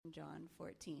John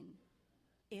 14.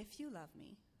 If you love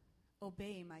me,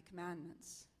 obey my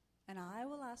commandments, and I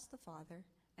will ask the Father,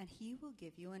 and he will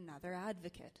give you another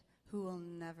advocate who will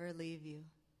never leave you.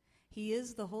 He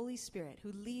is the Holy Spirit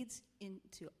who leads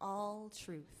into all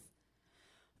truth.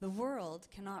 The world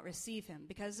cannot receive him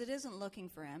because it isn't looking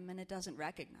for him and it doesn't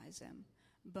recognize him.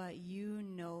 But you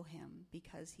know him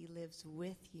because he lives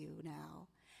with you now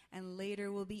and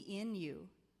later will be in you.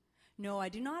 No, I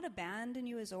do not abandon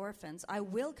you as orphans. I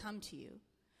will come to you.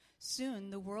 Soon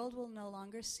the world will no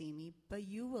longer see me, but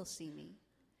you will see me.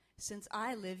 Since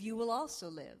I live, you will also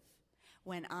live.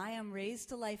 When I am raised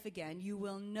to life again, you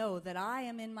will know that I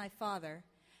am in my Father,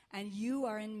 and you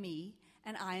are in me,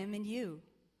 and I am in you.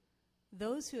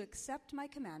 Those who accept my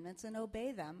commandments and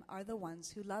obey them are the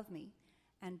ones who love me.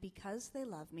 And because they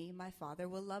love me, my Father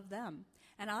will love them,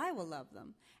 and I will love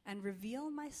them, and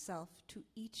reveal myself to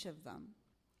each of them.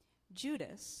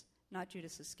 Judas, not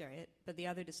Judas Iscariot, but the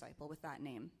other disciple with that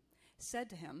name, said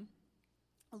to him,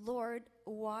 Lord,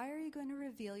 why are you going to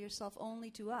reveal yourself only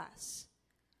to us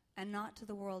and not to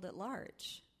the world at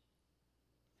large?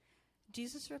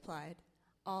 Jesus replied,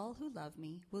 all who love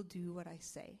me will do what I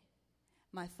say.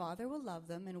 My Father will love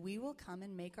them, and we will come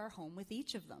and make our home with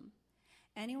each of them.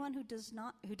 Anyone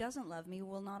who doesn't love me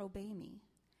will not obey me.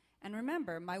 And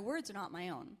remember, my words are not my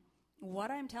own. What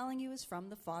I am telling you is from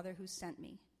the Father who sent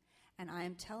me. And I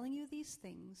am telling you these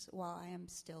things while I am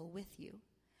still with you.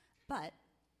 But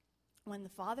when the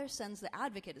Father sends the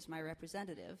advocate as my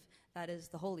representative, that is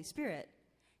the Holy Spirit,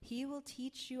 he will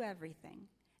teach you everything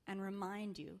and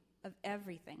remind you of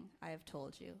everything I have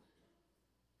told you.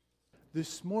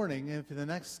 This morning and for the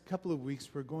next couple of weeks,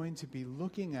 we're going to be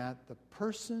looking at the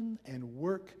person and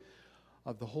work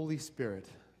of the Holy Spirit,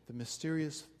 the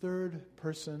mysterious third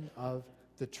person of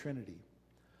the Trinity.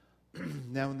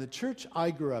 Now, in the church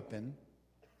I grew up in,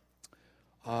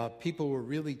 people were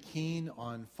really keen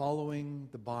on following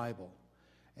the Bible.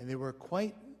 And they were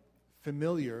quite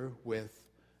familiar with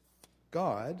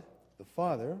God, the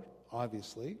Father,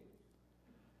 obviously.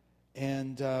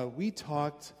 And we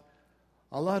talked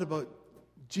a lot about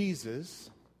Jesus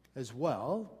as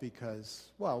well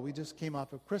because, well, we just came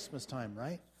off of Christmas time,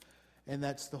 right? And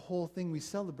that's the whole thing we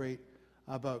celebrate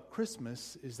about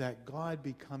Christmas is that God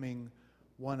becoming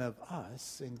one of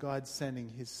us and God sending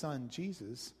his son,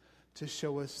 Jesus, to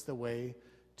show us the way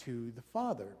to the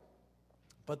Father.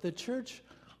 But the church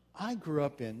I grew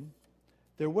up in,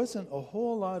 there wasn't a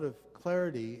whole lot of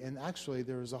clarity, and actually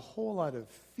there was a whole lot of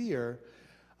fear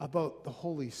about the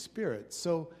Holy Spirit.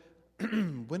 So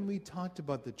when we talked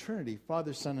about the Trinity,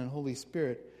 Father, Son, and Holy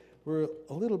Spirit, we're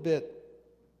a little bit,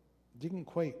 didn't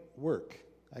quite work.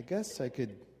 I guess I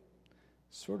could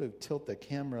sort of tilt the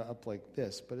camera up like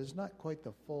this, but it's not quite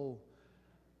the full,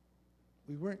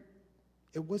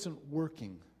 it wasn't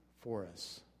working for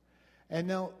us. And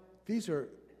now, these are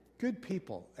good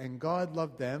people, and God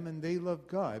loved them, and they loved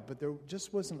God, but there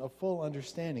just wasn't a full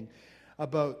understanding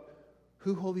about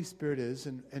who Holy Spirit is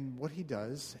and what he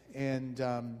does. And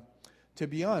to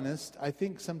be honest, I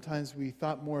think sometimes we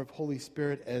thought more of Holy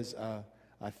Spirit as a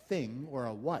thing or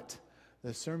a what.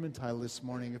 The sermon title this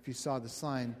morning, if you saw the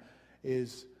sign,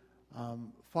 is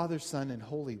Father, Son, and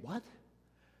Holy what?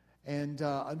 And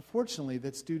unfortunately,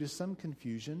 that's due to some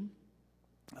confusion.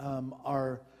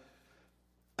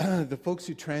 The folks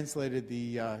who translated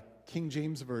the King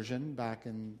James Version back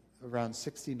in around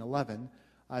 1611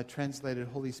 translated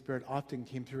Holy Spirit often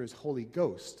came through as Holy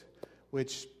Ghost,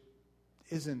 which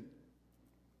isn't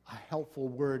a helpful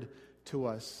word to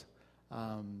us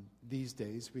these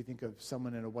days. We think of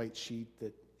someone in a white sheet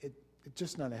that it's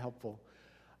just not a helpful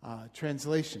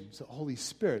translation. So Holy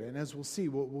Spirit, and as we'll see,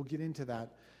 we'll get into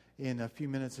that in a few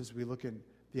minutes as we look at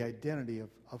the identity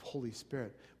of Holy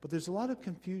Spirit. But there's a lot of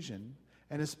confusion,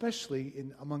 and especially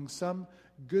among some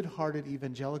good-hearted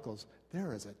evangelicals,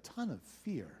 there is a ton of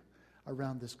fear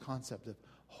around this concept of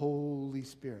Holy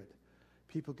Spirit.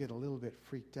 People get a little bit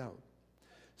freaked out.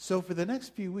 So for the next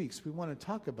few weeks, we want to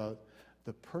talk about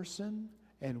the person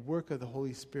and work of the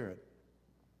Holy Spirit.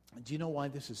 Do you know why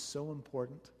this is so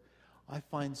important? I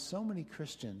find so many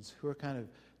Christians who are kind of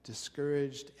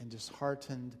discouraged and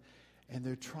disheartened, and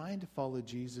they're trying to follow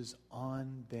Jesus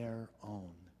on their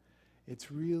own.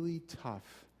 It's really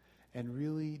tough and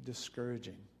really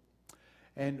discouraging.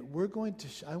 And we're going to,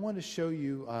 I want to show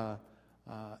you,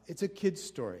 it's a kid's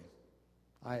story.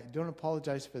 I don't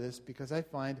apologize for this because I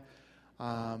find,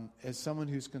 as someone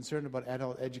who's concerned about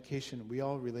adult education, we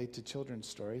all relate to children's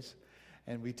stories,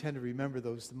 and we tend to remember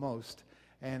those the most.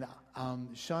 And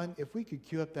Sean, if we could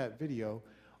cue up that video,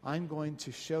 I'm going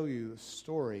to show you a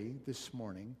story this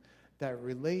morning that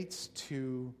relates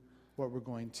to what we're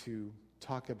going to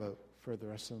talk about for the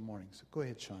rest of the morning. So go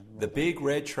ahead, Sean. The Big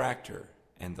Red Tractor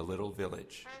and the Little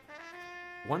Village.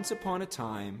 Once upon a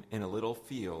time, in a little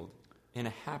field, in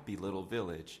a happy little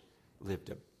village, lived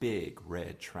a big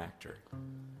red tractor.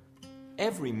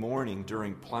 Every morning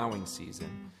during plowing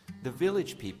season, the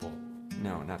village people,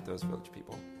 no, not those village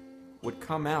people, would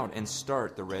come out and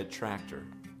start the red tractor.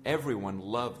 Everyone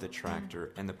loved the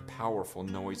tractor and the powerful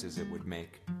noises it would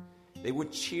make. They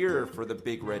would cheer for the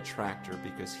big red tractor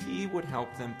because he would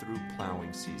help them through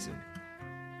plowing season.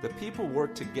 The people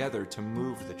worked together to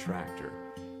move the tractor.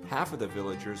 Half of the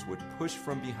villagers would push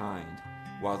from behind,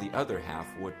 while the other half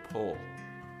would pull.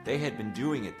 They had been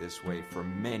doing it this way for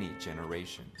many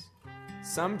generations.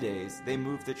 Some days they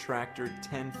moved the tractor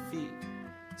 10 feet.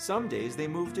 Some days they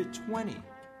moved it 20.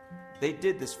 They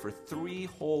did this for 3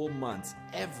 whole months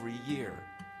every year.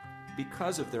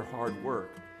 Because of their hard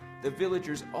work, the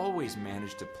villagers always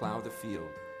managed to plow the field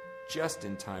just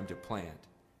in time to plant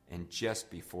and just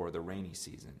before the rainy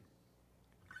season.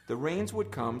 The rains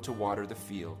would come to water the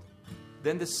field.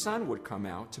 Then the sun would come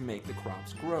out to make the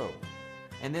crops grow.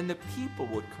 And then the people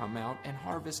would come out and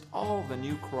harvest all the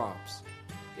new crops.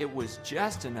 It was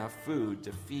just enough food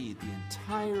to feed the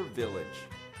entire village.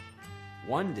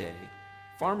 One day,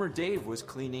 Farmer Dave was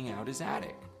cleaning out his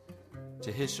attic.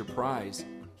 To his surprise,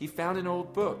 he found an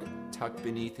old book tucked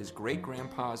beneath his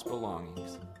great-grandpa's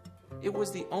belongings. It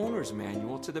was the owner's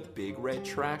manual to the big red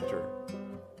tractor.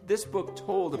 This book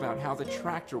told about how the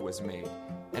tractor was made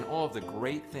and all of the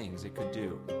great things it could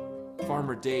do.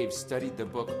 Farmer Dave studied the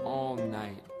book all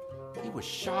night. He was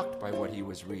shocked by what he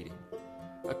was reading.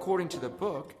 According to the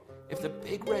book, if the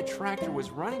big red tractor was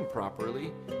running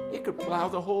properly, it could plow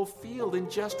the whole field in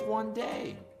just one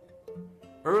day.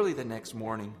 Early the next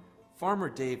morning, Farmer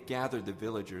Dave gathered the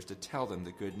villagers to tell them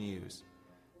the good news.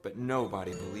 But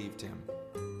nobody believed him.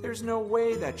 There's no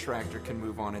way that tractor can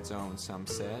move on its own, some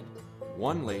said.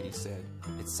 One lady said,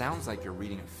 "It sounds like you're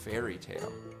reading a fairy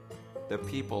tale." The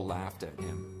people laughed at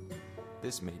him.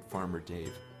 This made Farmer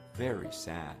Dave very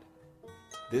sad.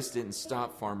 This didn't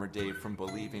stop Farmer Dave from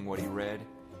believing what he read.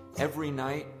 Every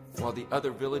night, while the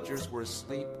other villagers were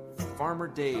asleep, Farmer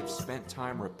Dave spent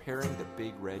time repairing the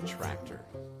big red tractor.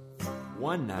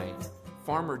 One night,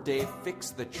 Farmer Dave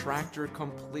fixed the tractor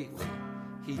completely.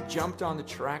 He jumped on the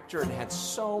tractor and had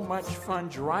so much fun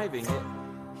driving it,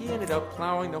 he ended up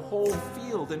plowing the whole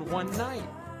field in one night.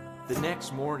 The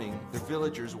next morning, the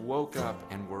villagers woke up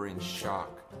and were in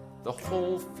shock. The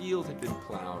whole field had been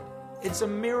plowed. "It's a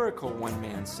miracle," one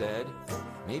man said.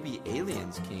 "Maybe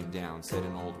aliens came down," said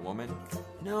an old woman.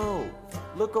 "No,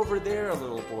 look over there," a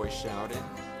little boy shouted.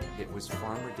 It was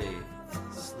Farmer Dave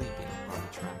sleeping on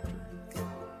the tractor.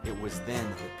 It was then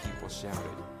that the people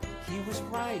shouted, "He was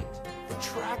right! The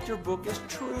tractor book is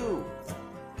true!"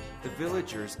 The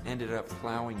villagers ended up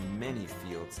plowing many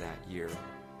fields that year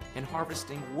and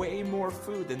harvesting way more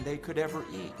food than they could ever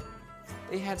eat.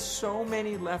 They had so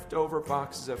many leftover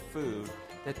boxes of food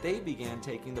that they began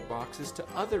taking the boxes to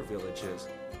other villages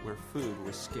where food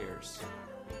was scarce.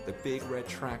 The big red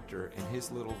tractor and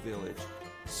his little village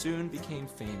soon became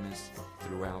famous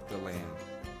throughout the land.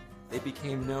 They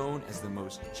became known as the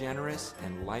most generous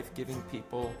and life-giving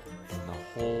people in the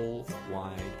whole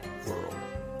wide world.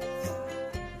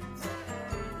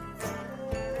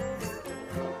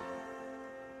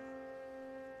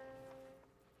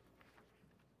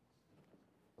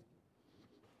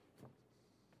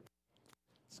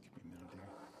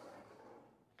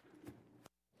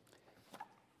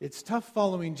 It's tough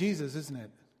following Jesus, isn't it?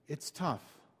 It's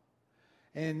tough.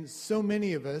 And so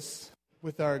many of us,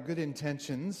 with our good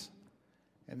intentions,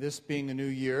 and this being a new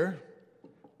year,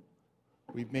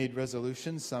 we've made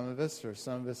resolutions, some of us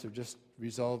are just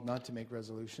resolved not to make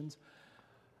resolutions.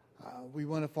 We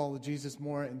want to follow Jesus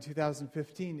more in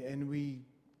 2015, and we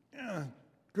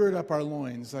gird up our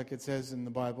loins, like it says in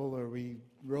the Bible, or we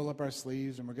roll up our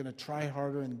sleeves, and we're going to try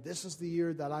harder, and this is the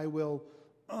year that I will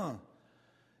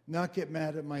not get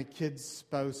mad at my kids,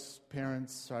 spouse,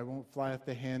 parents. I won't fly off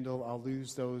the handle. I'll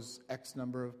lose those X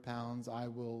number of pounds. I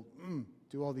will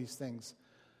do all these things.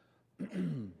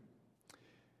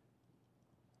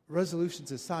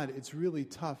 Resolutions aside, it's really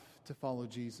tough to follow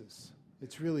Jesus.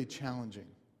 It's really challenging.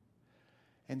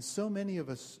 And so many of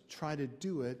us try to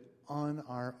do it on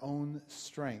our own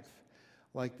strength,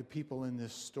 like the people in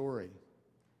this story.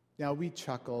 Now, we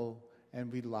chuckle and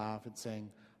we laugh at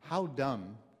saying, how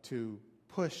dumb to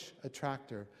push a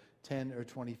tractor 10 or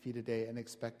 20 feet a day and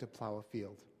expect to plow a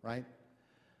field, right?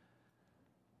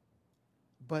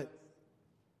 But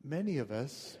many of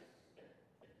us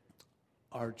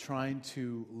are trying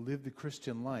to live the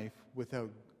Christian life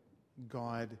without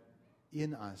God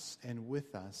in us and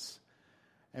with us.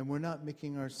 and we're not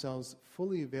making ourselves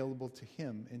fully available to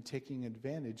Him and taking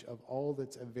advantage of all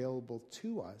that's available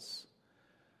to us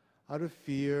out of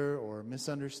fear or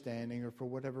misunderstanding or for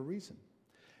whatever reason.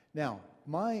 Now,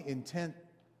 my intent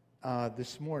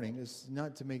this morning is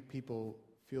not to make people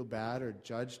feel bad or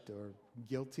judged or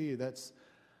guilty. That's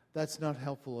not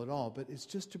helpful at all, but it's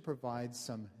just to provide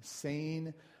some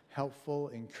sane, helpful,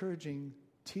 encouraging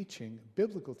teaching,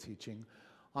 biblical teaching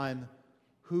on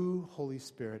who Holy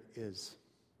Spirit is.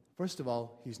 First of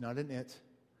all, He's not an it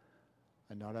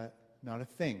and not a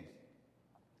thing.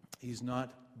 He's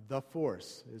not the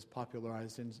Force, as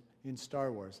popularized in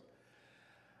Star Wars.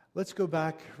 Let's go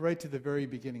back right to the very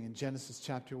beginning in Genesis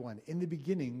chapter 1. In the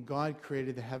beginning, God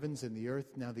created the heavens and the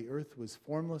earth. Now the earth was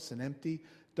formless and empty.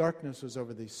 Darkness was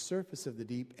over the surface of the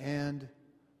deep, and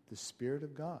the Spirit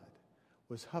of God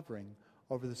was hovering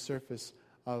over the surface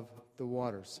of the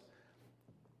waters.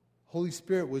 Holy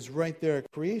Spirit was right there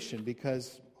at creation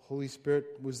because Holy Spirit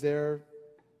was there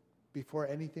before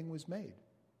anything was made.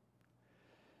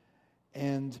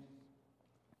 And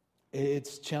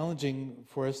it's challenging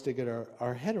for us to get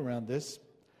our head around this.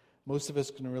 Most of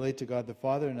us can relate to God the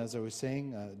Father, and as I was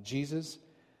saying, Jesus.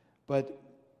 But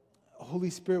Holy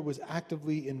Spirit was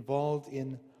actively involved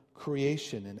in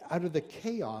creation. And out of the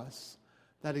chaos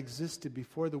that existed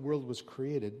before the world was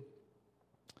created,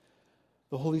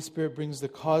 the Holy Spirit brings the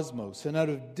cosmos. And out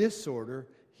of disorder,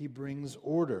 He brings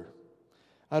order.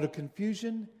 Out of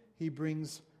confusion, He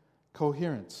brings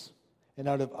coherence. And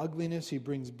out of ugliness, He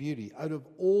brings beauty. Out of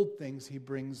old things, He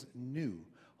brings new.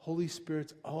 Holy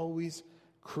Spirit's always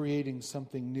creating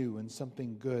something new and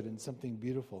something good and something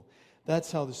beautiful.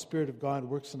 That's how the Spirit of God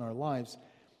works in our lives.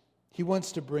 He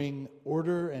wants to bring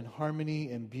order and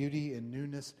harmony and beauty and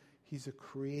newness. He's a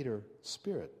creator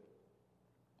spirit.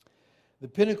 The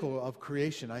pinnacle of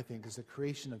creation, I think, is the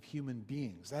creation of human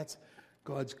beings. That's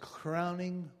God's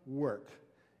crowning work,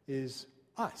 is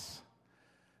us.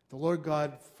 The Lord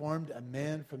God formed a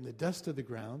man from the dust of the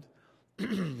ground,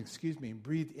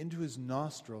 breathed into his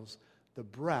nostrils the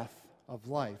breath of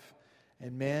life,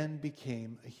 and man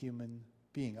became a human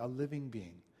being, a living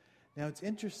being. Now, it's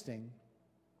interesting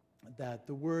that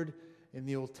the word in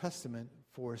the Old Testament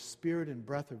for spirit and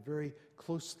breath are very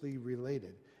closely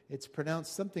related. It's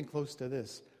pronounced something close to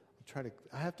this.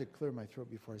 I have to clear my throat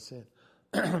before I say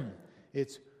it.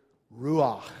 It's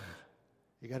ruach.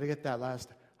 You got to get that last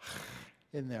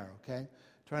in there, okay?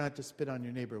 Try not to spit on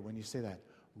your neighbor when you say that.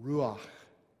 Ruach.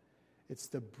 It's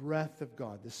the breath of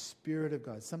God, the Spirit of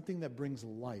God, something that brings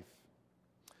life.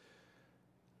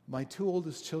 My two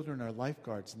oldest children are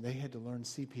lifeguards, and they had to learn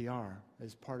CPR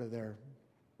as part of their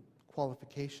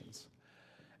qualifications.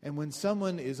 And when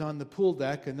someone is on the pool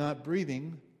deck and not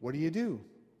breathing, what do?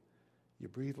 You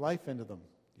breathe life into them.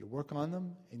 You work on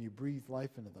them, and you breathe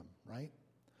life into them, right?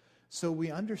 So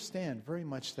we understand very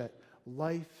much that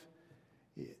life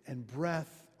and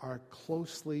breath are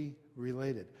closely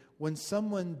related. When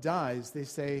someone dies, they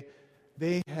say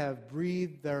they have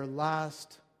breathed their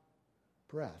last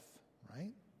breath,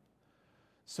 right?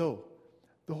 So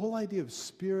the whole idea of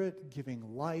Spirit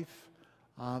giving life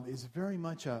is very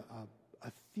much a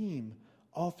theme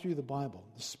all through the Bible.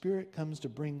 The Spirit comes to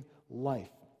bring life.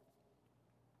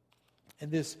 And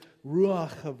this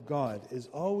Ruach of God is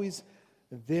always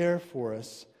there for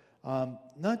us,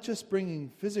 not just bringing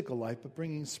physical life, but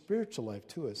bringing spiritual life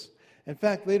to us. In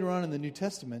fact, later on in the New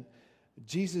Testament,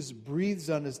 Jesus breathes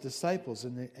on his disciples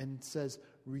and says,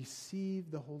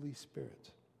 receive the Holy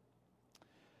Spirit.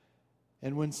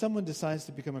 And when someone decides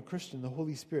to become a Christian, the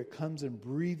Holy Spirit comes and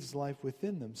breathes life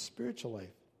within them, spiritual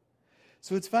life.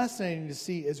 So it's fascinating to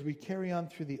see as we carry on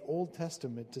through the Old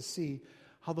Testament to see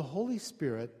how the Holy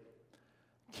Spirit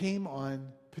came on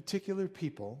particular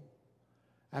people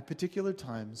at particular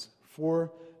times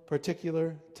for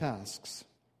particular tasks.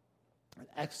 In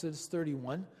Exodus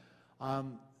 31,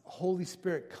 Holy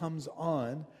Spirit comes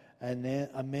on a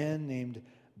man named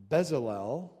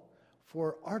Bezalel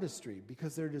for artistry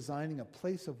because they're designing a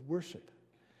place of worship.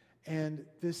 And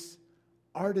this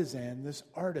artisan, this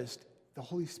artist, the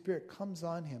Holy Spirit comes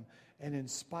on him and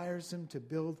inspires him to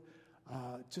build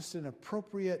just an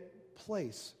appropriate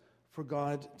place for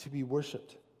God to be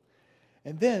worshipped.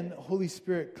 And then Holy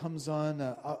Spirit comes on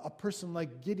a person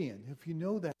like Gideon. If you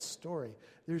know that story,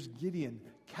 there's Gideon,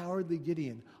 cowardly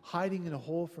Gideon, hiding in a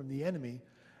hole from the enemy.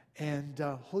 And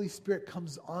Holy Spirit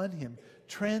comes on him,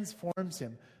 transforms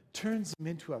him, turns him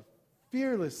into a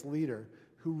fearless leader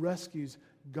who rescues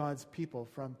God's people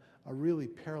from a really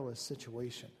perilous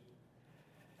situation.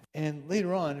 And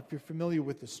later on, if you're familiar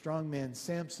with the strong man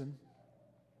Samson,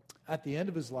 at the end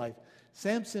of his life,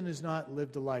 Samson has not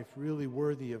lived a life really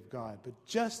worthy of God. But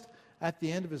just at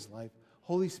the end of his life,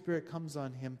 Holy Spirit comes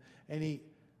on him, and he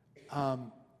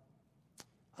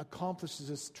accomplishes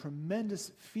this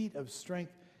tremendous feat of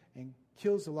strength and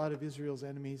kills a lot of Israel's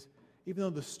enemies. Even though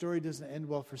the story doesn't end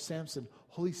well for Samson,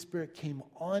 Holy Spirit came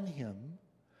on him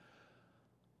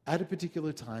at a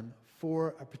particular time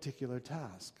for a particular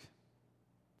task.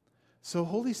 So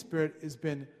Holy Spirit has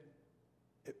been,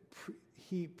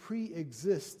 he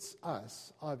pre-exists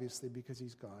us, obviously, because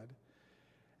he's God.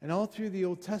 And all through the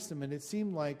Old Testament, it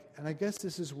seemed like, and I guess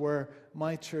this is where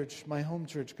my church, my home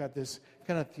church, got this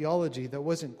kind of theology that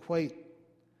wasn't quite,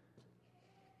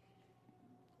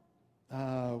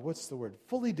 what's the word?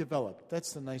 Fully developed.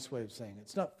 That's the nice way of saying it.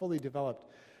 It's not fully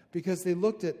developed because they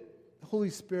looked at the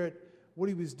Holy Spirit, what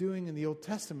he was doing in the Old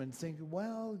Testament, thinking,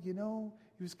 well, you know,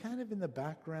 he was kind of in the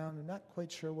background and not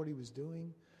quite sure what he was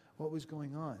doing, what was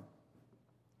going on.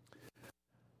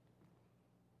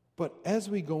 But as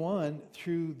we go on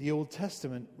through the Old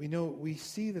Testament, we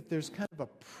see that there's kind of a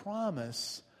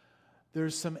promise,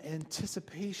 there's some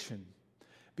anticipation,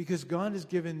 because God has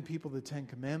given people the Ten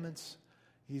Commandments.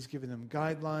 He's given them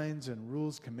guidelines and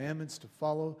rules, commandments to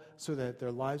follow so that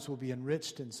their lives will be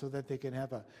enriched and so that they can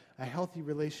have a healthy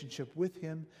relationship with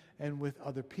him and with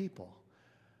other people.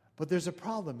 But there's a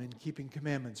problem in keeping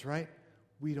commandments, right?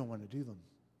 We don't want to do them.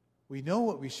 We know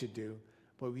what we should do,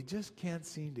 but we just can't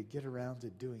seem to get around to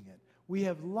doing it. We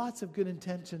have lots of good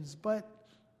intentions, but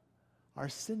our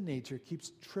sin nature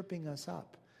keeps tripping us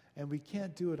up, and we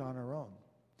can't do it on our own.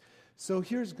 So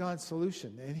here's God's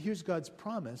solution, and here's God's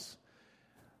promise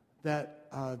that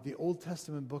the Old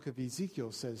Testament book of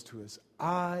Ezekiel says to us.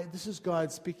 This is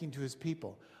God speaking to his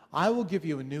people. I will give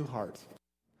you a new heart.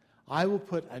 I will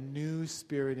put a new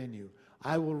spirit in you.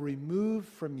 I will remove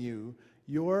from you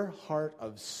your heart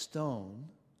of stone,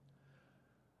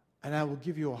 and I will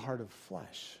give you a heart of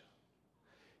flesh.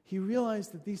 He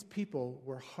realized that these people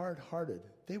were hard-hearted.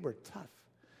 They were tough.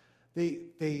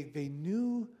 They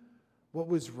knew what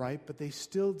was right, but they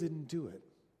still didn't do it.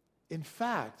 In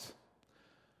fact,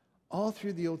 all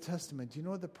through the Old Testament, do you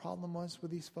know what the problem was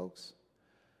with these folks?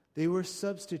 They were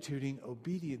substituting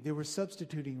obedience. They were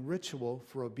substituting ritual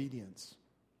for obedience.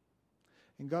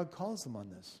 And God calls them on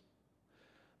this.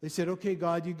 They said, okay,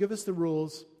 God, you give us the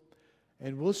rules,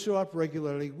 and we'll show up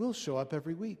regularly. We'll show up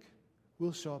every week.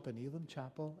 We'll show up in Elim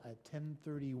Chapel at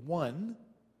 10:31,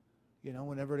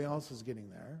 when everybody else is getting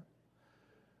there.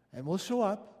 And we'll show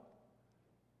up.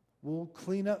 We'll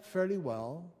clean up fairly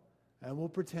well, and we'll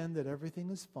pretend that everything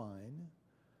is fine.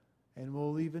 And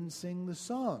we'll even sing the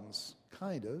songs,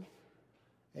 kind of,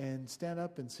 and stand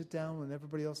up and sit down when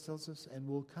everybody else tells us, and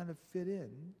we'll kind of fit in.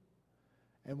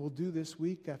 And we'll do this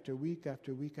week after week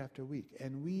after week after week.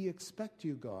 And we expect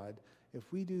you, God,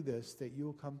 if we do this, that you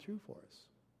will come through for us.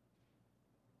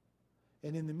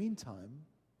 And in the meantime,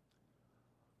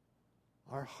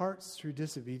 our hearts through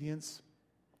disobedience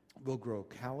will grow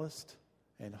calloused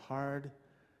and hard,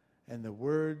 and the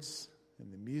words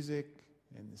and the music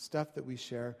and the stuff that we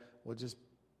share will just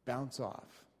bounce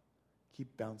off,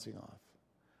 keep bouncing off,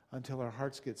 until our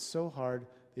hearts get so hard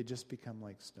they just become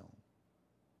like stone.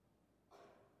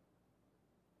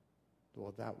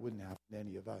 Well, that wouldn't happen to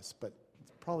any of us, but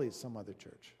probably at some other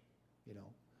church,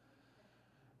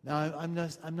 Now, I'm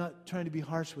not trying to be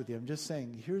harsh with you. I'm just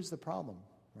saying, here's the problem,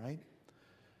 right?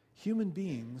 Human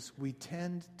beings, we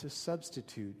tend to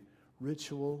substitute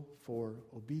ritual for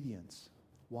obedience.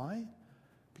 Why?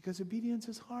 Because obedience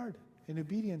is hard, and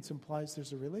obedience implies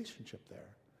there's a relationship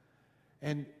there.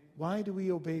 And why do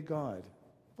we obey God?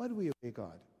 Why do we obey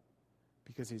God?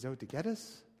 Because he's out to get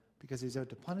us? Because he's out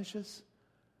to punish us?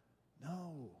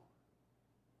 No.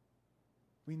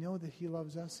 We know that he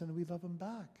loves us and we love him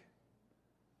back.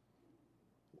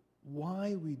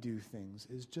 Why we do things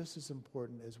is just as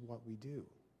important as what we do.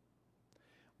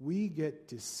 We get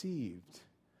deceived.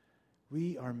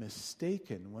 We are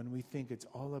mistaken when we think it's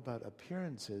all about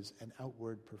appearances and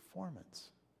outward performance.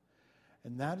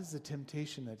 And that is the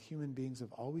temptation that human beings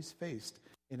have always faced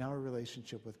in our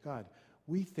relationship with God.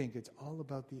 We think it's all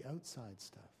about the outside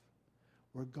stuff,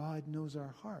 where God knows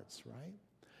our hearts, right?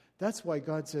 That's why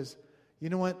God says, you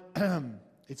know what?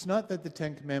 It's not that the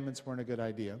Ten Commandments weren't a good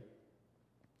idea,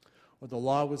 or the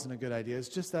law wasn't a good idea. It's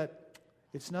just that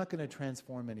it's not going to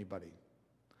transform anybody.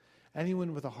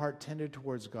 Anyone with a heart tender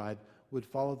towards God would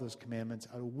follow those commandments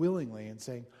out willingly and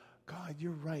saying, God,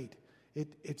 you're right.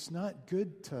 It's not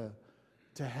good to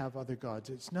have other gods.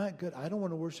 It's not good. I don't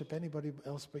want to worship anybody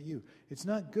else but you. It's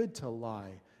not good to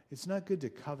lie. It's not good to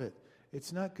covet.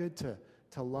 It's not good to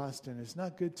lust, and it's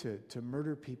not good to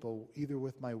murder people either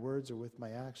with my words or with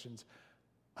my actions.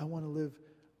 I want to live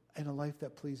in a life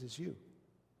that pleases you.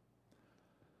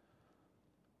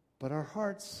 But our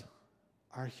hearts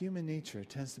our human nature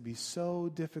tends to be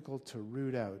so difficult to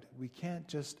root out. We can't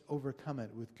just overcome it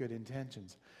with good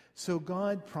intentions. So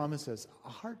God promises a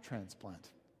heart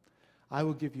transplant. I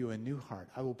will give you a new heart.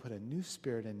 I will put a new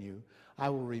spirit in you. I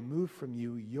will remove from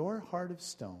you your heart of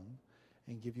stone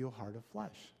and give you a heart of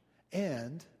flesh.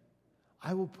 And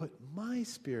I will put my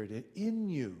spirit in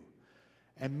you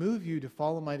and move you to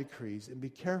follow my decrees and be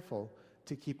careful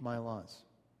to keep my laws.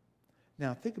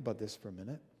 Now, think about this for a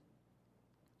minute.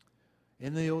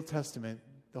 In the Old Testament,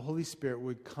 the Holy Spirit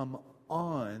would come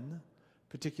on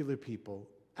particular people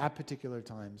at particular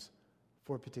times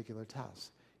for particular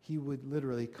tasks. He would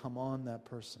literally come on that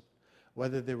person,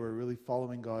 whether they were really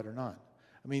following God or not.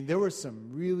 I mean, there were some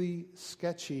really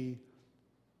sketchy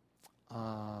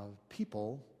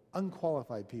people,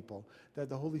 unqualified people, that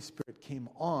the Holy Spirit came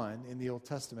on in the Old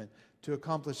Testament to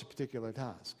accomplish a particular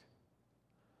task.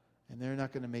 And they're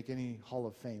not going to make any Hall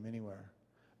of Fame anywhere.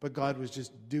 But God was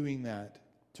just doing that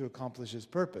to accomplish his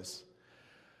purpose.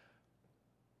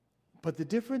 But the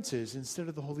difference is, instead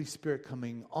of the Holy Spirit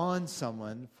coming on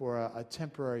someone for a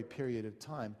temporary period of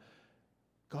time,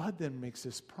 God then makes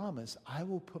this promise, I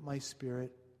will put my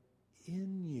spirit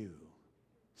in you.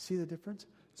 See the difference?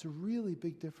 It's a really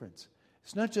big difference.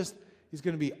 It's not just he's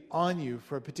going to be on you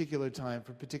for a particular time,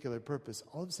 for a particular purpose.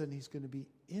 All of a sudden, he's going to be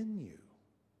in you.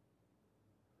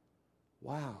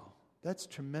 Wow, that's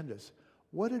tremendous.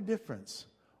 What a difference.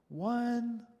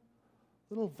 One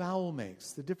little vowel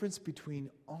makes the difference between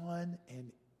on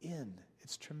and in.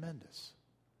 It's tremendous.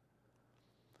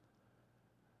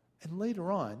 And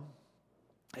later on,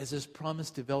 as this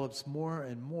promise develops more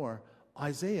and more,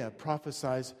 Isaiah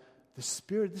prophesies the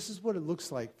Spirit. This is what it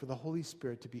looks like for the Holy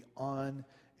Spirit to be on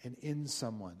and in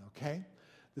someone, okay?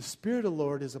 The Spirit of the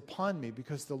Lord is upon me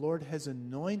because the Lord has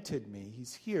anointed me.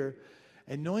 He's here.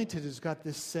 Anointed has got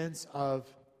this sense of,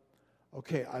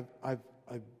 okay,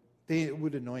 they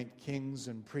would anoint kings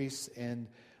and priests and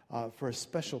for a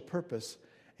special purpose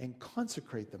and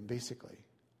consecrate them, basically,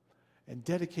 and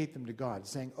dedicate them to God,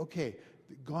 saying, okay,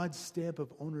 God's stamp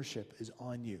of ownership is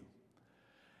on you.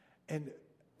 And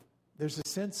there's a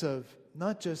sense of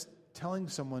not just telling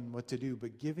someone what to do,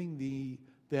 but giving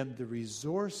them the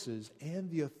resources and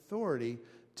the authority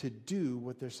to do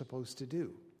what they're supposed to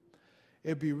do.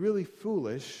 It'd be really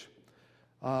foolish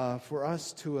for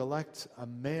us to elect a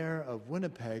mayor of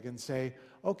Winnipeg and say,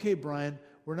 okay, Brian,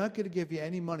 we're not going to give you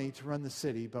any money to run the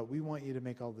city, but we want you to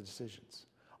make all the decisions.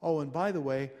 Oh, and by the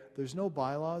way, there's no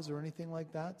bylaws or anything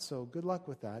like that, so good luck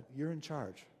with that. You're in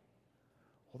charge.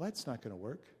 Well, that's not going to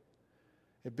work.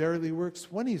 It barely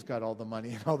works when he's got all the money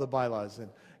and all the bylaws, and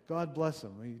God bless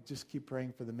him. We just keep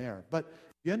praying for the mayor. But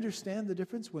you understand the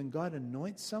difference? When God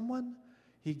anoints someone,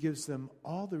 he gives them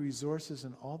all the resources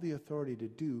and all the authority to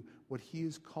do what he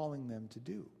is calling them to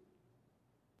do.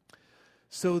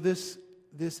 So this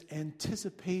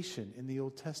anticipation in the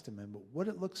Old Testament, but what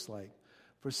it looks like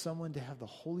for someone to have the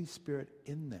Holy Spirit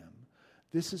in them,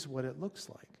 this is what it looks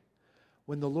like.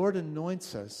 When the Lord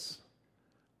anoints us,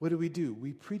 what do?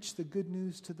 We preach the good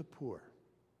news to the poor.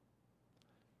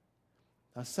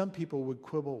 Now, some people would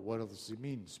quibble, what does it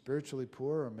mean, spiritually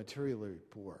poor or materially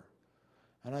poor?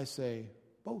 And I say,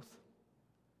 both,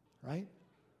 right?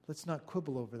 Let's not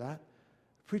quibble over that.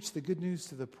 Preach the good news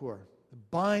to the poor.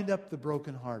 Bind up the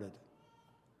brokenhearted.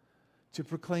 To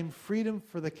proclaim freedom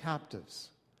for the captives.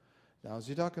 Now, is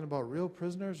he talking about real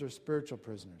prisoners or spiritual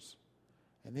prisoners?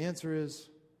 And the answer is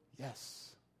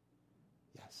yes.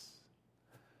 Yes.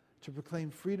 To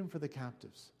proclaim freedom for the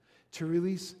captives. To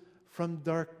release from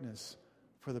darkness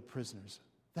for the prisoners.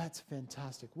 That's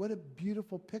fantastic. What a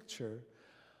beautiful picture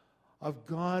of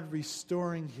God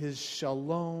restoring his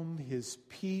shalom, his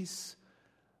peace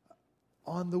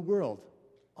on the world,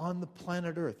 on the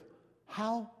planet Earth.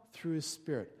 How? Through his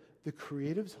Spirit. The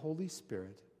creative Holy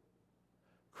Spirit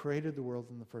created the world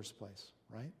in the first place,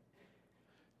 right?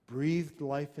 Breathed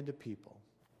life into people.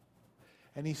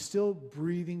 And he's still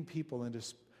breathing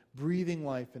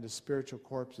life into spiritual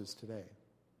corpses today.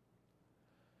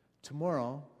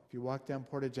 Tomorrow, if you walk down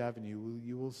Portage Avenue,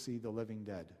 you will see the living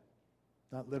dead.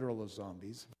 Not literal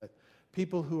zombies, but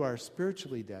people who are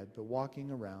spiritually dead, but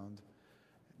walking around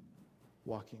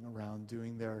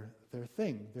doing their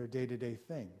thing, their day-to-day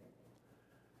thing.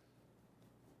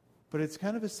 But it's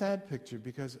kind of a sad picture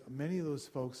because many of those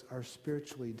folks are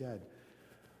spiritually dead.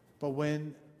 But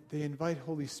when they invite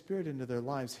Holy Spirit into their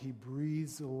lives, he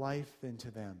breathes life into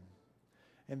them.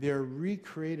 And they're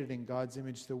recreated in God's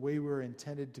image the way we were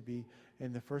intended to be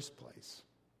in the first place.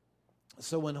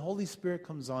 So when Holy Spirit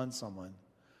comes on someone,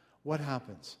 what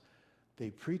happens? They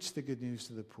preach the good news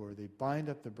to the poor. They bind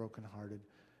up the brokenhearted.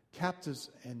 Captives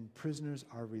and prisoners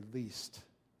are released.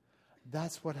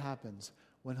 That's what happens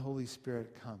when Holy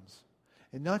Spirit comes.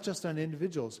 And not just on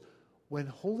individuals. When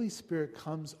Holy Spirit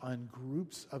comes on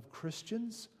groups of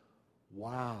Christians,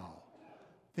 wow,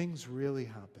 things really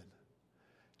happen.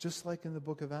 Just like in the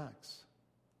book of Acts.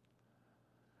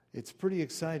 It's pretty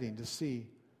exciting to see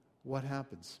what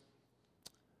happens.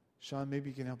 Sean, maybe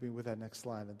you can help me with that next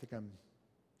slide. I think I'm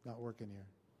not working here.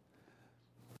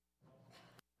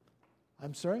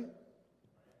 I'm sorry?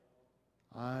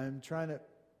 I'm trying to...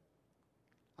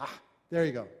 there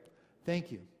you go.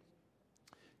 Thank you.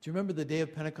 Do you remember the day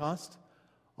of Pentecost?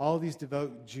 All these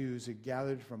devout Jews had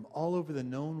gathered from all over the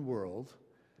known world.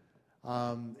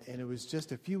 And it was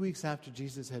just a few weeks after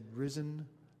Jesus had risen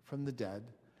from the dead.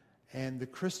 And the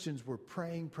Christians were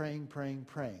praying.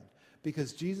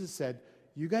 Because Jesus said,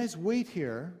 you guys wait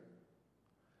here.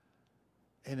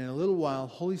 And in a little while,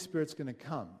 Holy Spirit's going to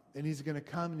come. And He's going to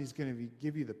come and He's going to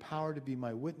give you the power to be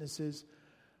my witnesses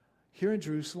here in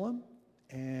Jerusalem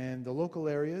and the local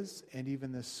areas and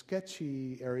even the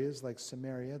sketchy areas like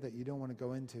Samaria that you don't want to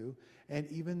go into, and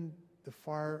even the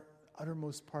far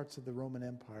uttermost parts of the Roman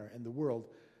Empire and the world.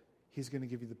 He's going to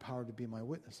give you the power to be my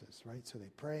witnesses, right? So they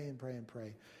pray.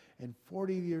 And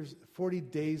 40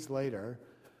 days later,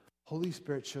 Holy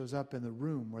Spirit shows up in the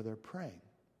room where they're praying.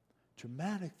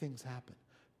 Dramatic things happen.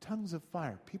 Tongues of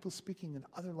fire, people speaking in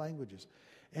other languages.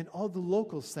 And all the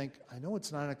locals think, I know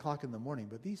it's 9 o'clock in the morning,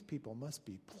 but these people must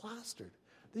be plastered.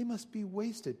 They must be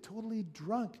wasted, totally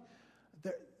drunk.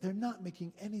 They're not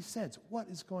making any sense. What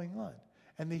is going on?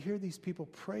 And they hear these people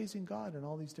praising God in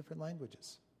all these different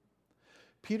languages.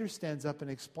 Peter stands up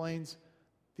and explains,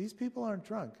 these people aren't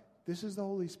drunk. This is the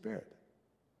Holy Spirit.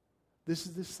 This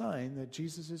is the sign that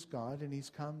Jesus is God and He's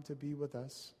come to be with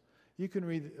us. You can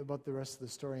read about the rest of the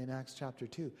story in Acts chapter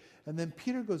 2. And then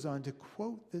Peter goes on to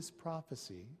quote this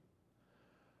prophecy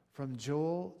from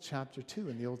Joel chapter 2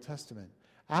 in the Old Testament.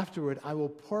 Afterward, I will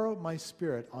pour out my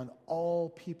Spirit on all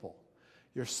people.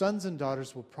 Your sons and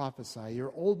daughters will prophesy.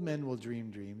 Your old men will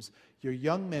dream dreams. Your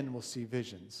young men will see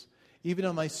visions. Even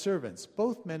on my servants,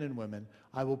 both men and women,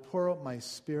 I will pour out my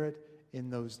Spirit in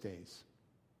those days.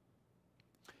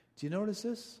 Do you notice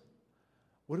this?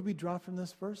 What do we draw from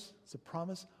this verse? It's a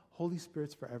promise. Holy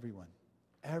Spirit's for everyone.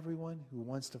 Everyone who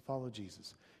wants to follow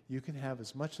Jesus. You can have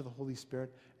as much of the Holy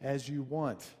Spirit as you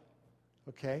want.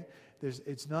 Okay?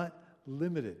 It's not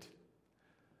limited.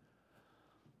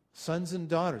 Sons and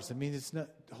daughters. I mean, it's not.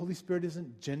 Holy Spirit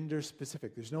isn't gender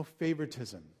specific. There's no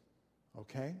favoritism.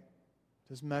 Okay?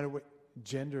 Doesn't matter what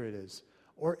gender it is.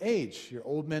 Or age. Your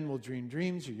old men will dream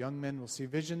dreams. Your young men will see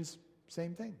visions.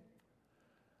 Same thing.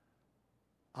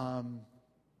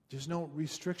 There's no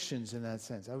restrictions in that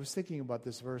sense. I was thinking about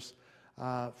this verse.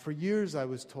 For years I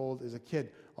was told as a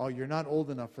kid, oh, you're not old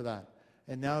enough for that.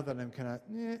 And now that I'm kind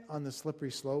of on the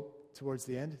slippery slope towards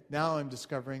the end, now I'm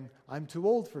discovering I'm too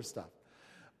old for stuff.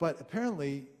 But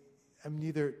apparently, I'm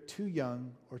neither too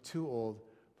young or too old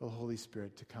for the Holy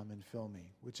Spirit to come and fill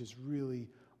me, which is really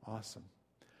awesome.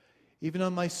 Even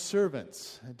on my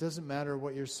servants, it doesn't matter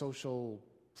what your social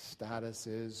status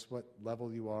is, what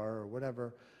level you are, or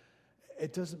whatever.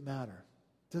 It doesn't matter.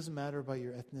 It doesn't matter about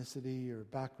your ethnicity or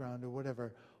background or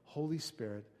whatever. Holy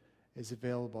Spirit is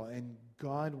available, and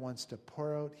God wants to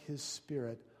pour out His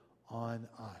Spirit on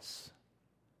us.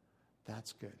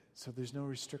 That's good. So there's no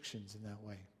restrictions in that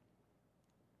way.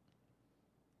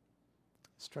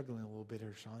 Struggling a little bit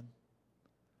here, Sean,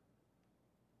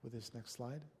 with this next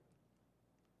slide.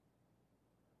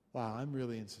 Wow, I'm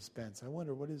really in suspense. I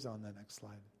wonder what is on that next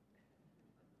slide.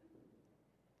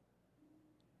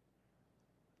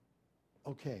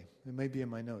 Okay, it may be in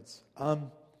my notes.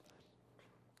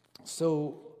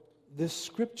 So this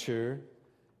scripture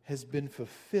has been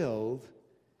fulfilled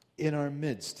in our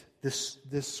midst. This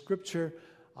scripture,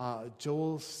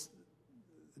 Joel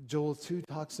 2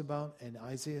 talks about, and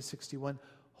Isaiah 61,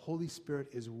 Holy Spirit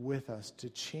is with us to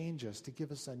change us, to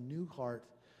give us a new heart,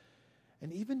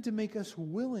 and even to make us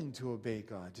willing to obey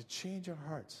God, to change our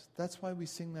hearts. That's why we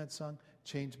sing that song,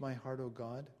 Change My Heart, O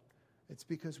God. It's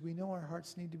because we know our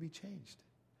hearts need to be changed.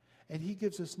 And He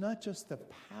gives us not just the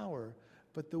power,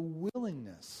 but the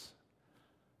willingness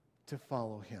to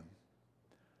follow Him.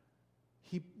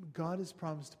 God has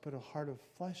promised to put a heart of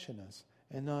flesh in us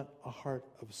and not a heart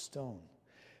of stone.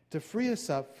 To free us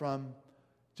up from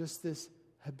just this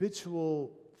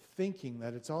habitual thinking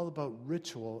that it's all about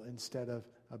ritual instead of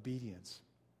obedience.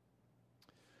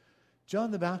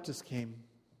 John the Baptist came.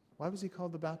 Why was he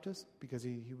called the Baptist? Because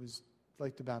he was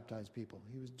like to baptize people.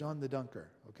 He was John the Dunker,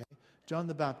 okay? John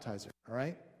the Baptizer, all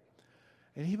right?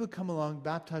 And he would come along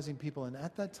baptizing people, and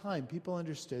at that time, people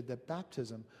understood that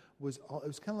baptism was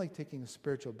kind of like taking a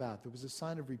spiritual bath. It was a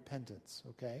sign of repentance,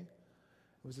 okay?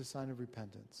 It was a sign of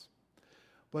repentance.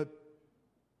 But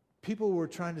people were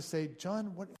trying to say,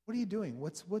 John, what are you doing?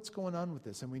 What's going on with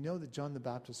this? And we know that John the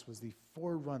Baptist was the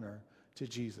forerunner to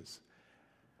Jesus.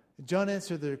 John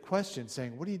answered their question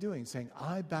saying, what are you doing? Saying,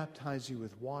 I baptize you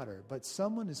with water, but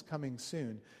someone is coming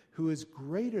soon who is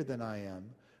greater than I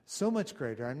am, so much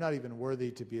greater, I'm not even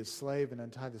worthy to be a slave and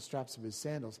untie the straps of his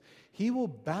sandals. He will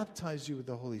baptize you with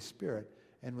the Holy Spirit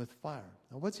and with fire.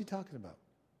 Now, what's he talking about?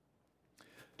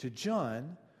 To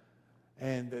John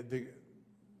and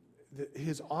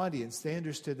his audience, they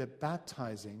understood that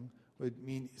baptizing would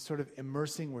mean sort of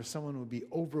immersing, where someone would be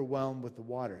overwhelmed with the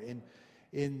water.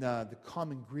 In the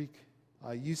common Greek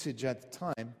usage at the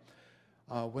time,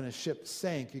 when a ship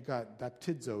sank, it got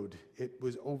baptizoed. It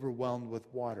was overwhelmed with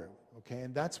water. Okay,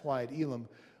 and that's why at Elam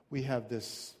we have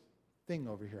this thing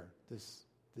over here, this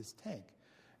tank,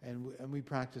 and we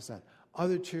practice that.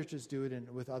 Other churches do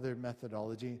it with other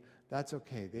methodology. That's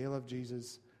okay. They love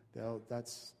Jesus.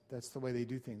 That's the way they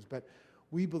do things. But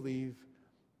we believe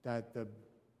that the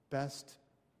best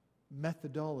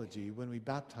methodology when we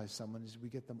baptize someone is we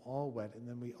get them all wet, and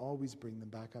then we always bring them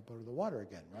back up out of the water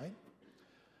again, right?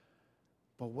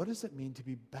 But what does it mean to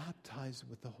be baptized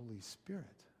with the Holy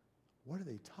Spirit? What are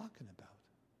they talking about?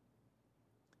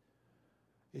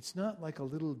 It's not like a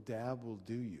little dab will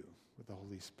do you with the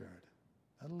Holy Spirit.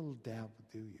 Not a little dab will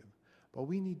do you. But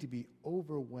we need to be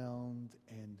overwhelmed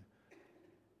and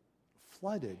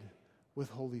flooded with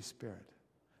Holy Spirit.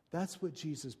 That's what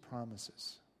Jesus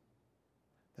promises.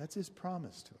 That's his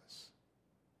promise to us.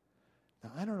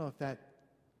 Now, I don't know if that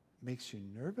makes you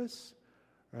nervous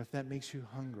or if that makes you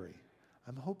hungry.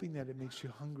 I'm hoping that it makes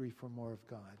you hungry for more of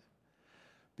God.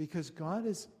 Because God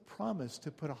has promised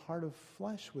to put a heart of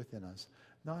flesh within us,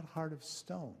 not heart of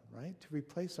stone, right? To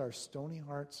replace our stony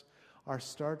hearts,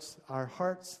 our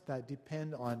hearts that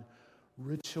depend on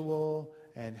ritual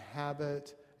and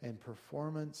habit and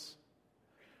performance.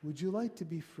 Would you like to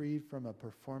be freed from a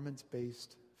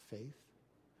performance-based faith?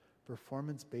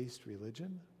 Performance-based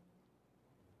religion?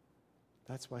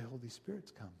 That's why Holy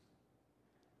Spirit's come.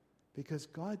 Because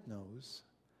God knows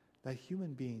that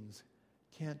human beings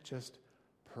can't just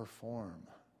perform.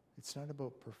 It's not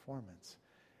about performance.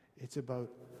 It's about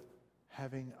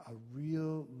having a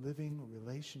real living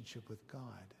relationship with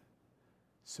God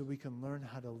so we can learn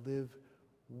how to live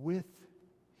with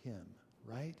him,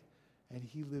 right? And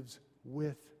he lives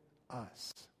with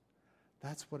us.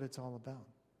 That's what it's all about.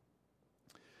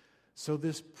 So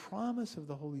this promise of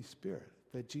the Holy Spirit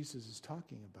that Jesus is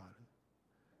talking about,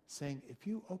 saying, if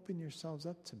you open yourselves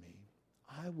up to me,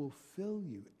 I will fill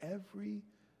you every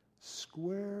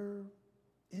square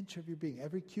inch of your being,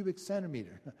 every cubic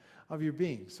centimeter of your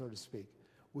being, so to speak,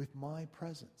 with my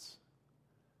presence.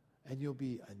 And you'll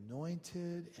be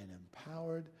anointed and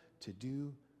empowered to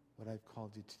do what I've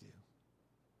called you to do.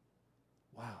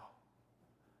 Wow.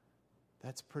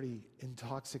 That's pretty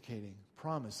intoxicating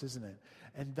promise, isn't it?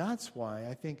 And that's why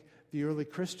I think the early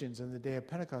Christians in the day of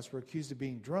Pentecost were accused of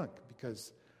being drunk,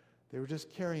 because they were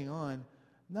just carrying on,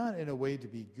 not in a way to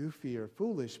be goofy or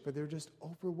foolish, but they were just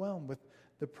overwhelmed with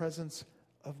the presence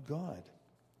of God.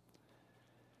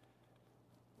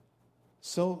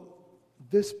 So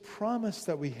this promise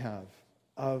that we have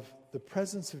of the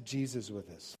presence of Jesus with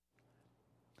us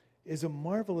is a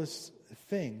marvelous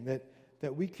thing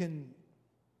that we can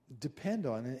depend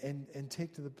on and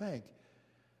take to the bank.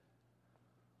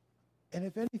 And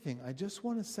if anything, I just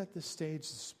want to set the stage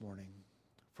this morning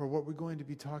for what we're going to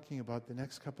be talking about the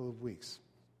next couple of weeks.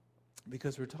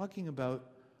 Because we're talking about,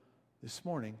 this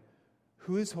morning,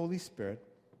 who is Holy Spirit.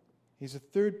 He's a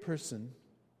third person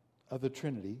of the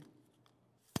Trinity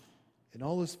in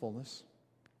all his fullness.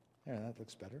 There, that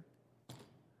looks better.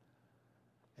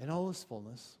 In all his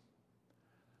fullness.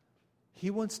 He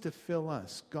wants to fill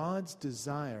us. God's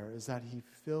desire is that he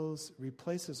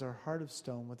replaces our heart of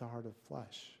stone with a heart of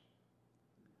flesh.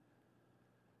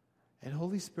 And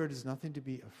Holy Spirit is nothing to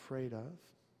be afraid of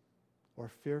or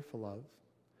fearful of.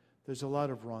 There's a lot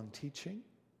of wrong teaching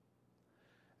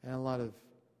and a lot of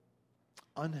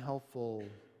unhelpful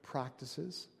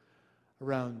practices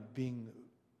around being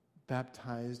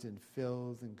baptized and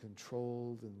filled and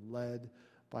controlled and led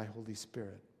by Holy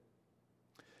Spirit.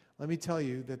 Let me tell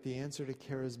you that the answer to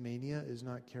charismania is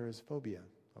not charisphobia,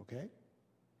 okay?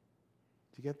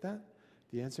 Do you get that?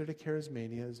 The answer to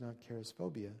charismania is not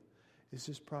charisphobia. It's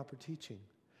just proper teaching.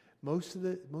 Most of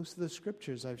the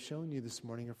scriptures I've shown you this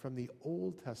morning are from the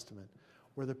Old Testament,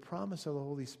 where the promise of the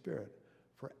Holy Spirit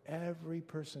for every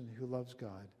person who loves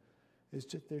God is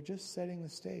they're just setting the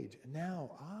stage. And now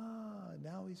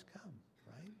he's come,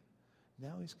 right?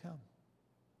 Now he's come.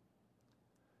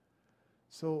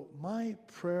 So my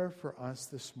prayer for us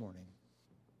this morning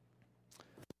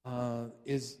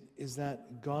is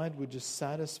that God would just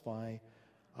satisfy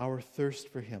our thirst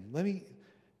for Him. Let me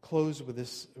close with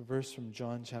this verse from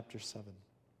John chapter 7.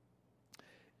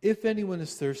 If anyone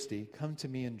is thirsty, come to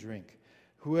me and drink.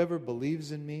 Whoever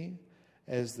believes in me,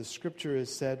 as the scripture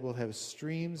has said, will have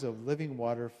streams of living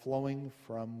water flowing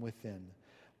from within.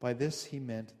 By this he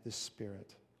meant the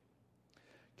Spirit.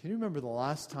 Can you remember the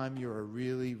last time you were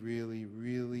really, really,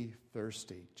 really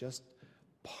thirsty? Just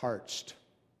parched.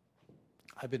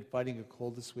 I've been fighting a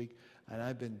cold this week, and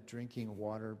I've been drinking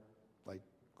water like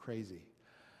crazy.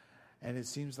 And it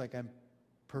seems like I'm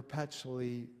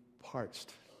perpetually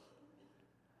parched.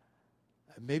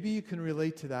 Maybe you can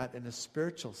relate to that in a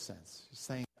spiritual sense. You're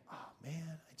saying, oh man,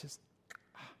 I just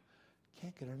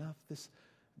can't get enough.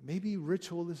 Maybe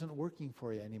ritual isn't working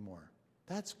for you anymore.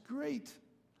 That's great.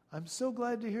 I'm so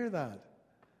glad to hear that.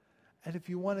 And if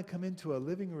you want to come into a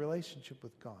living relationship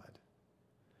with God,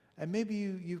 and maybe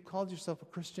you've called yourself a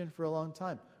Christian for a long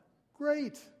time,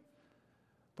 great.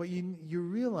 But you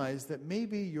realize that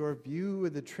maybe your view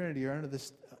of the Trinity, or under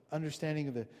this understanding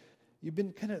of you've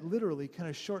been kind of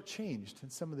shortchanged in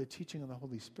some of the teaching of the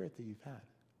Holy Spirit that you've had.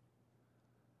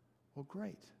 Well,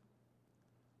 great.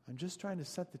 I'm just trying to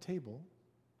set the table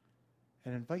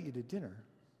and invite you to dinner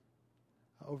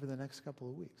over the next couple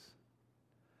of weeks.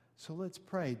 So let's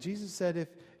pray. Jesus said,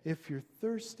 if you're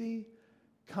thirsty,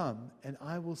 come and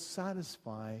I will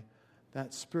satisfy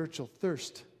that spiritual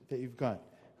thirst that you've got.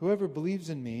 Whoever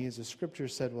believes in me, as the scripture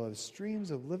said, will have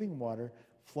streams of living water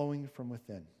flowing from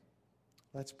within.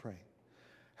 Let's pray.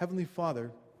 Heavenly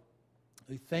Father,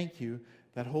 we thank you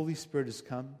that Holy Spirit has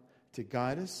come to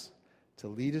guide us, to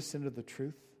lead us into the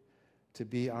truth, to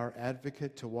be our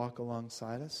advocate, to walk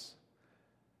alongside us.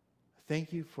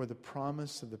 Thank you for the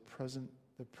promise of the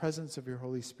presence of your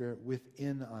Holy Spirit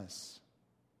within us.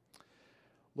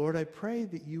 Lord, I pray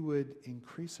that you would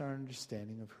increase our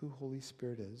understanding of who Holy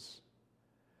Spirit is.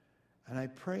 And I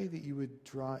pray that you would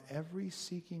draw every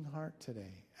seeking heart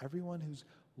today, everyone who's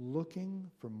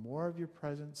looking for more of your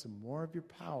presence and more of your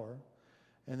power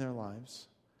in their lives.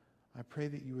 I pray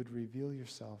that you would reveal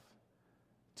yourself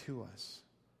to us.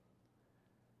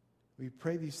 We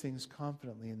pray these things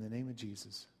confidently in the name of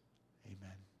Jesus.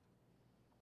 Amen.